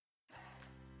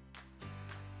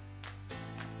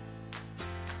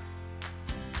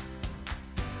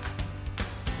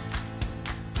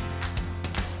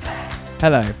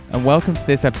Hello, and welcome to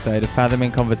this episode of Fathom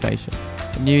in Conversation,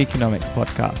 a new economics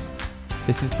podcast.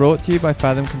 This is brought to you by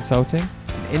Fathom Consulting,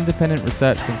 an independent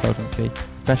research consultancy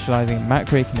specialising in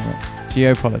macroeconomics,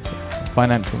 geopolitics, and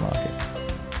financial markets.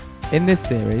 In this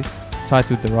series,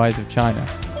 titled The Rise of China,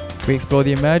 we explore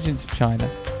the emergence of China,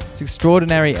 its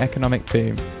extraordinary economic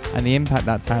boom, and the impact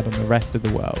that's had on the rest of the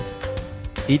world.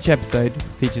 Each episode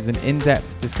features an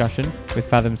in-depth discussion with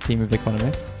Fathom's team of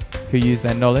economists who use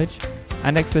their knowledge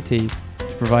and expertise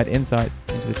to provide insights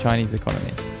into the Chinese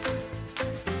economy.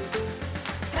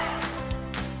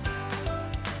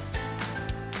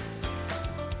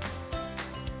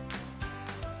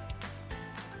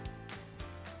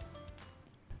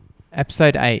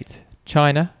 Episode 8,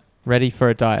 China, Ready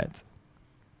for a Diet.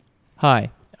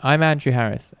 Hi, I'm Andrew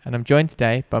Harris, and I'm joined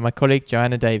today by my colleague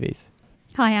Joanna Davies.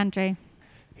 Hi, Andrew.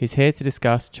 Who's here to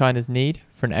discuss China's need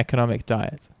for an economic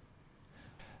diet.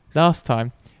 Last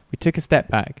time, we took a step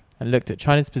back and looked at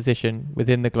China's position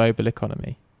within the global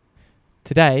economy.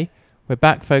 Today, we're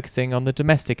back focusing on the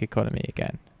domestic economy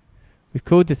again. We've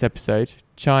called this episode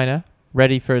China,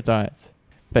 Ready for a Diet.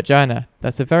 But Joanna,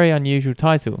 that's a very unusual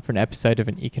title for an episode of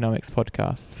an economics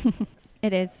podcast.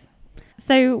 It is.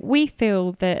 So we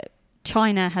feel that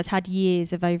China has had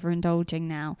years of overindulging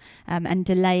now and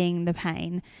delaying the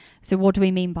pain. So what do we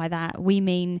mean by that? We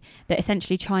mean that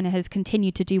essentially China has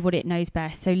continued to do what it knows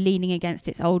best, so leaning against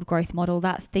its old growth model.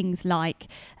 That's things like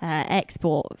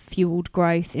export-fueled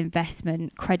growth,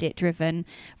 investment, credit-driven,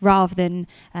 rather than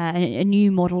a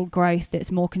new model growth that's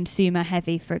more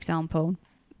consumer-heavy, for example.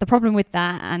 The problem with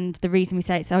that, and the reason we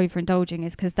say it's overindulging,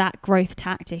 is because that growth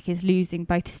tactic is losing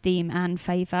both steam and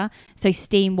favour. So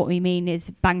steam, what we mean is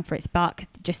bang for its buck,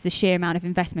 just the sheer amount of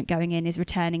investment going in is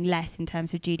returning less in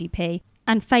terms of GDP.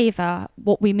 And favour,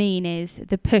 what we mean is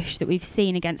the push that we've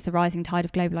seen against the rising tide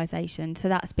of globalisation. So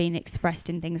that's been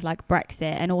expressed in things like Brexit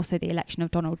and also the election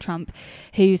of Donald Trump,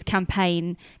 whose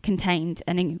campaign contained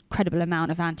an incredible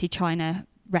amount of anti-China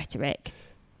rhetoric.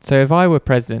 So if I were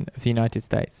President of the United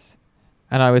States,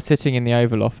 and I was sitting in the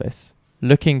Oval Office,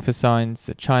 looking for signs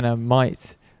that China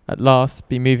might, at last,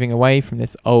 be moving away from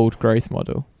this old growth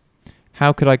model,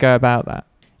 how could I go about that?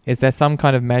 Is there some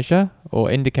kind of measure or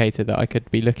indicator that I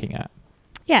could be looking at?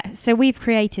 Yeah, so we've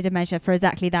created a measure for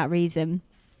exactly that reason.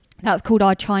 That's called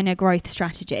our China Growth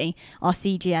Strategy, our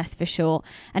CGS for short,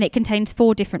 and it contains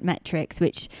 4 different metrics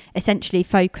which essentially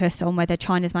focus on whether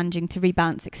China's managing to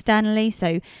rebalance externally.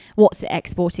 So what's it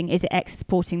exporting? Is it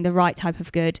exporting the right type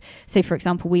of good? So for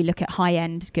example, we look at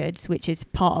high-end goods, which is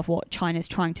part of what China's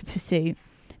trying to pursue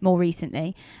more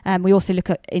recently. We also look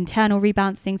at internal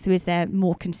rebalancing, so is there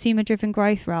more consumer-driven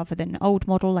growth rather than old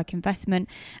model like investment?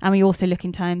 And we also look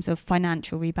in terms of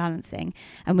financial rebalancing.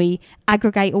 And we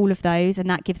aggregate all of those, and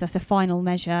that gives us a final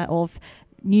measure of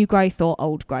new growth or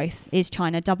old growth. Is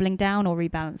China doubling down or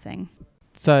rebalancing?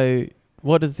 So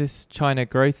what does this China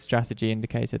Growth Strategy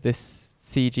indicator, this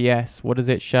CGS, what does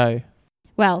it show?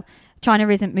 Well, China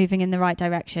isn't moving in the right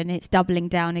direction. It's doubling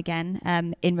down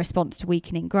again in response to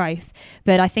weakening growth.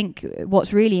 But I think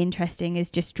what's really interesting is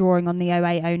just drawing on the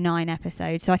 08-09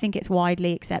 episode. So I think it's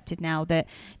widely accepted now that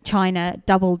China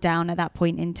doubled down at that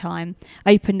point in time,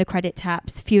 opened the credit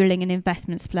taps, fueling an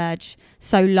investment splurge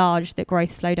so large that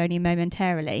growth slowed only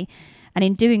momentarily. And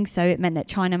in doing so, it meant that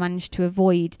China managed to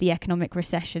avoid the economic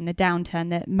recession, the downturn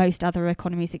that most other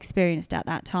economies experienced at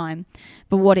that time.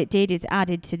 But what it did is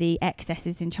added to the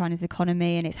excesses in China's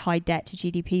economy and its high debt to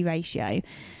GDP ratio.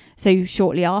 So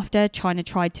shortly after, China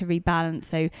tried to rebalance,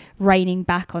 so reining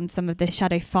back on some of the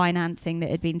shadow financing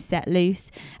that had been set loose.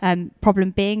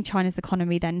 Problem being, China's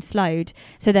economy then slowed.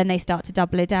 So then they start to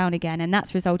double it down again. And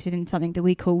that's resulted in something that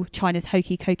we call China's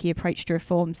hokey-cokey approach to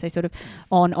reform. So sort of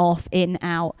on, off, in,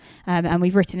 out. And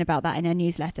we've written about that in our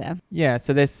newsletter. Yeah,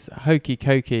 so this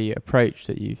hokey-cokey approach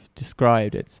that you've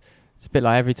described, it's a bit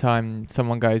like every time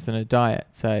someone goes on a diet.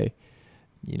 So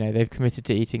you know, they've committed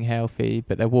to eating healthy,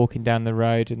 but they're walking down the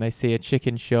road and they see a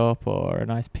chicken shop or a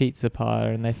nice pizza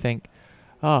parlour and they think,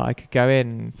 oh, I could go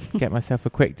in and get myself a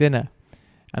quick dinner.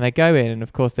 And they go in and,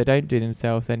 of course, they don't do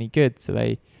themselves any good. So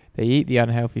they eat the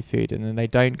unhealthy food and then they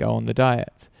don't go on the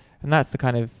diet. And that's the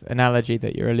kind of analogy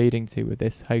that you're alluding to with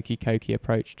this hokey-cokey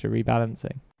approach to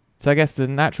rebalancing. So I guess the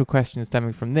natural question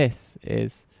stemming from this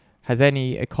is, has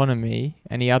any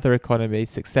other economy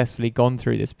successfully gone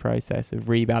through this process of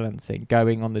rebalancing,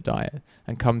 going on the diet,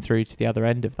 and come through to the other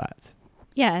end of that?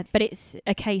 Yeah, but it's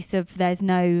a case of there's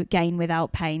no gain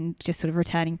without pain, just sort of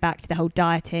returning back to the whole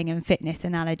dieting and fitness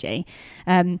analogy.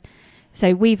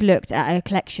 So we've looked at a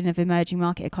collection of emerging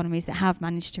market economies that have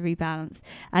managed to rebalance.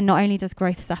 And not only does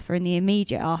growth suffer in the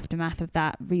immediate aftermath of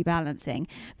that rebalancing,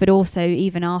 but also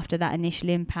even after that initial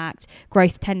impact,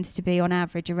 growth tends to be on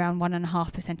average around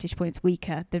 1.5 percentage points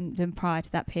weaker than prior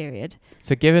to that period.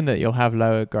 So given that you'll have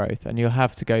lower growth and you'll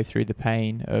have to go through the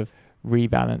pain of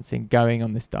rebalancing, going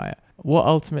on this diet, what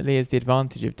ultimately is the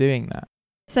advantage of doing that?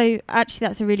 So actually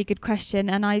that's a really good question,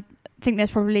 and I think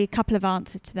there's probably a couple of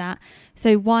answers to that.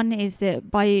 So one is that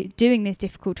by doing this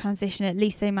difficult transition, at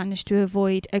least they managed to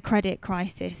avoid a credit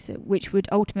crisis, which would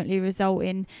ultimately result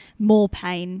in more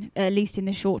pain, at least in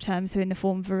the short term, so in the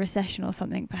form of a recession or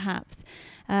something perhaps.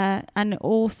 And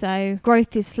also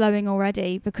growth is slowing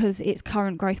already because its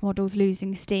current growth model's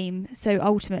losing steam. So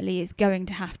ultimately it's going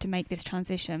to have to make this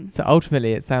transition. So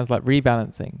ultimately it sounds like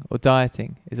rebalancing or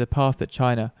dieting is a path that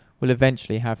China will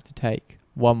eventually have to take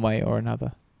one way or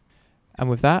another. And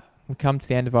with that, we come to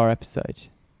the end of our episode.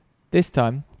 This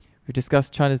time, we've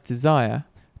discussed China's desire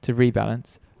to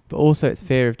rebalance, but also its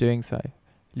fear of doing so,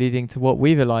 leading to what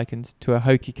we've likened to a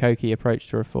hokey-cokey approach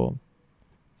to reform.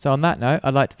 So on that note,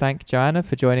 I'd like to thank Joanna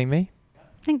for joining me.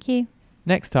 Thank you.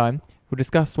 Next time, we'll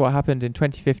discuss what happened in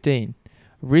 2015, a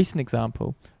recent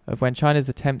example of when China's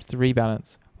attempts to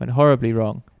rebalance went horribly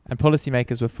wrong and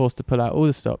policymakers were forced to pull out all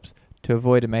the stops to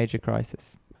avoid a major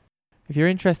crisis. If you're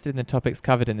interested in the topics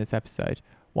covered in this episode,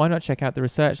 why not check out the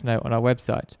research note on our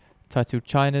website titled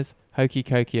China's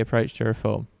Hokey-Cokey Approach to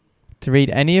Reform. To read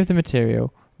any of the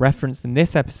material referenced in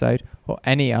this episode or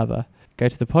any other, go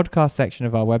to the podcast section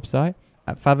of our website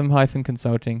at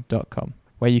fathom-consulting.com,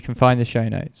 where you can find the show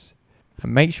notes.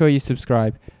 And make sure you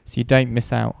subscribe so you don't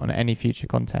miss out on any future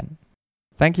content.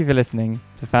 Thank you for listening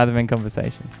to Fathom in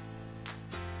Conversation.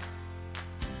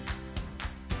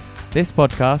 This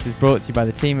podcast is brought to you by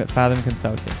the team at Fathom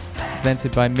Consulting,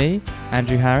 presented by me,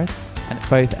 Andrew Harris, and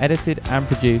both edited and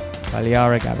produced by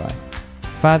Liara Gabay.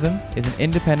 Fathom is an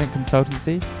independent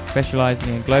consultancy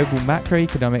specialising in global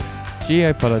macroeconomics,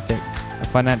 geopolitics, and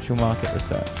financial market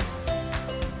research.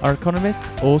 Our economists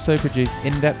also produce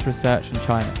in-depth research on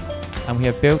China, and we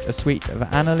have built a suite of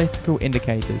analytical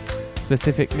indicators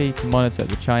specifically to monitor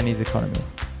the Chinese economy.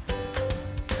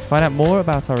 To find out more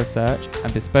about our research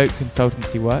and bespoke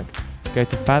consultancy work, go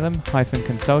to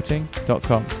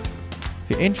fathom-consulting.com. If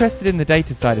you're interested in the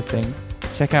data side of things,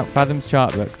 check out Fathom's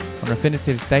chartbook on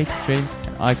Refinitiv's DataStream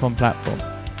and Icon platform.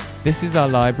 This is our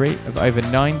library of over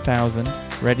 9,000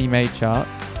 ready-made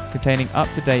charts containing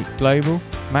up-to-date global,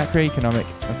 macroeconomic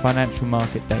and financial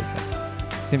market data.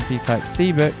 Simply type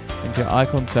CBook into your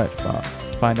Icon search bar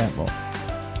to find out more.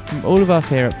 From all of us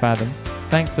here at Fathom,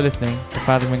 thanks for listening to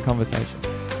Fathom in Conversation.